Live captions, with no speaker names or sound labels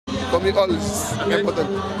For me, all is important.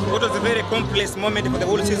 What was a very complex moment for the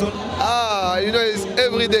whole season? You know, it's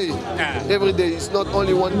every day. Every day. It's not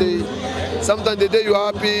only one day. Sometimes the day you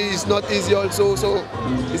are happy, it's not easy also. So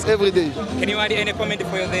it's every day. Can you add any comment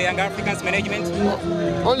for the Young Africans management?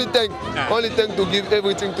 Only thank to give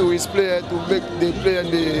everything to his player to make the player in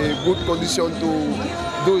the good condition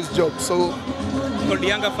to do his job. So. Could the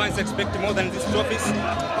younger fans expect more than these trophies?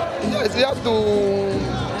 Yes, he have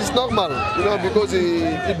to. It's normal, you know, because he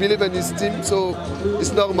believes in his team, so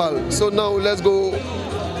it's normal. So now let's go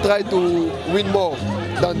try to win more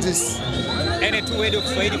than this. Any two words of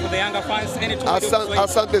Swahili for the younger fans? Any two words of Swahili?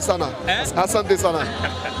 Asante sana. Asante sana.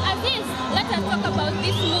 Aziz, let us talk about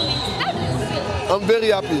this moment. How do you feel? I'm very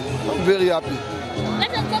happy. I'm very happy. Let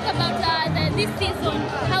us talk about this season.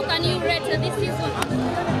 How can you rate this season?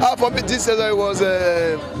 For me, this season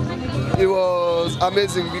it was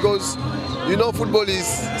amazing because you know football is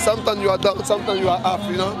sometimes you are down, sometimes you are up,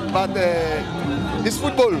 you know. But it's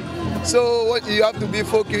football, so what you have to be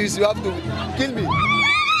focused. You have to kill me.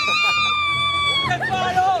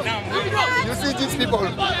 You see these people.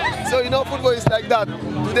 So you know football is like that.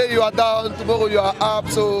 Today you are down, tomorrow you are up.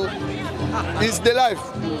 So it's the life.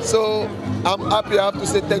 So I'm happy. I have to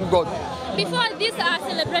say thank God. Before this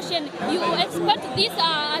celebration, you expect this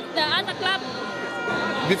at the other club?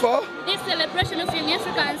 Before? This celebration of Young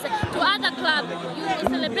Africans to other club, you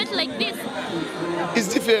celebrate like this?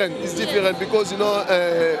 It's different. It's different because, you know,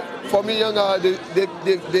 for me, Younger,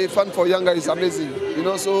 the fun for Younger is amazing. You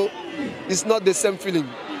know, so it's not the same feeling.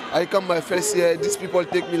 I come my first year, these people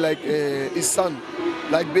take me like his son,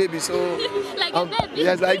 like baby. So like a baby?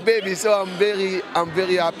 Yes, like baby. So I'm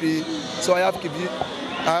very happy. So I have to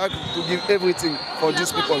give everything for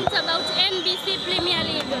these people. Your comments about NBC Premier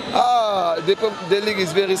League? The league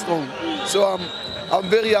is very strong. So I'm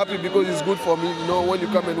very happy because it's good for me. You know, when you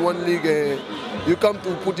come in one league, you come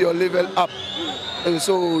to put your level up. And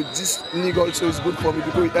so this league also is good for me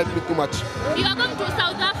because it helps me too much. You are going to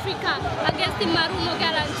South Africa against the Marumo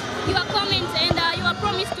Gallant. Your comments and your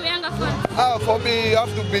promise to Younger fans? For me, you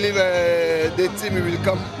have to believe the team will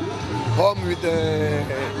come home with the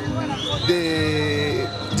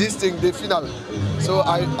final. So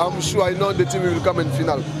I'm sure I know the team will come in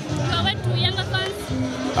final. You are went to Younger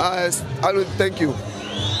fans? I will thank you.